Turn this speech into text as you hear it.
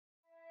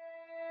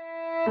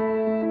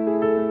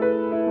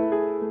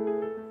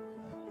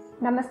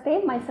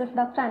Namaste, myself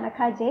Dr.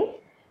 Anagha.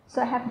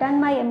 So I have done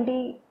my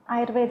MD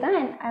Ayurveda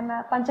and I am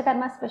a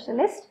Panchakarma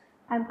specialist.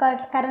 I am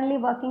currently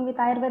working with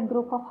Ayurveda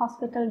Group of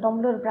Hospital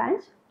Domblur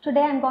branch.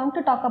 Today I am going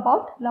to talk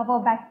about lower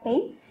back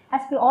pain.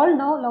 As we all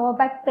know, lower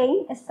back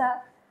pain is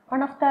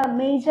one of the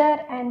major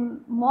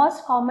and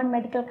most common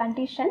medical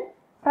condition.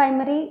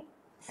 Primary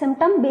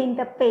symptom being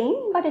the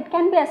pain, but it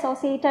can be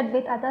associated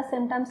with other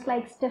symptoms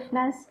like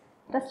stiffness,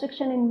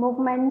 restriction in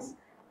movements,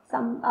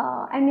 some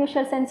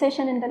unusual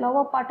sensation in the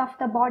lower part of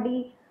the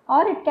body,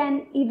 or it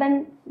can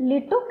even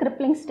lead to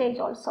crippling stage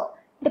also.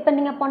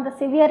 Depending upon the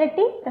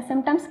severity, the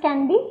symptoms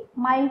can be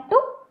mild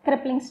to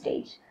crippling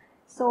stage.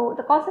 So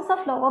the causes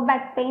of lower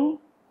back pain,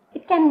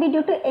 it can be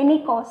due to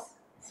any cause,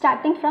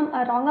 starting from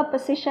a wrong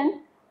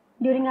position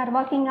during our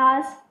working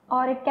hours,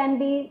 or it can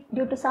be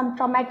due to some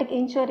traumatic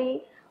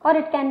injury, or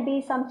it can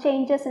be some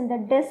changes in the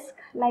disc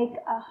like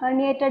a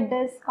herniated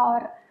disc,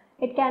 or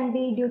it can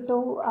be due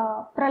to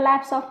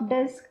prolapse of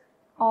disc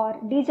or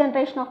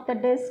degeneration of the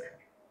disc,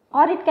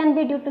 or it can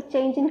be due to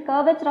change in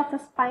curvature of the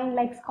spine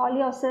like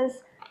scoliosis,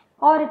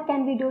 or it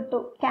can be due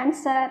to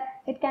cancer,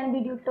 it can be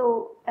due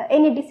to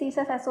any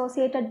diseases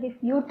associated with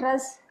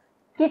uterus,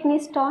 kidney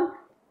stone.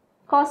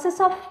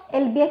 Causes of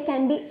LBA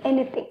can be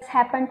anything. It's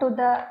happened to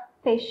the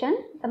patient.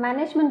 The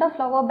management of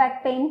lower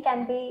back pain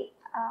can be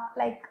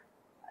like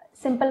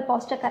simple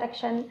posture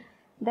correction,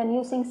 then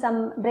using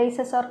some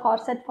braces or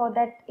corset for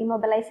that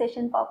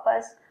immobilization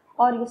purpose,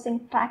 or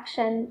using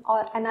traction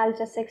or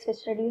analgesics which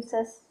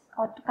reduces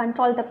or to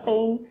control the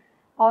pain,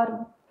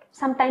 or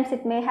sometimes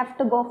it may have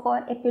to go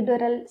for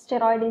epidural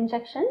steroid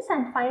injections,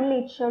 and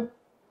finally it should,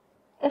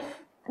 if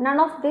none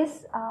of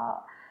these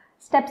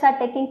steps are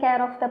taking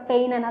care of the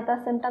pain and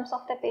other symptoms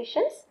of the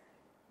patients,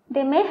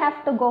 they may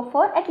have to go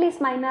for at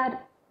least minor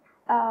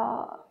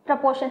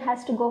proportion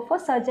has to go for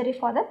surgery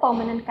for the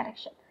permanent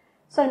correction.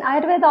 So in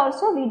Ayurveda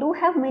also we do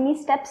have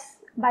many steps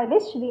by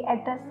which we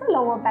address the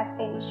lower back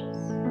pain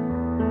issues.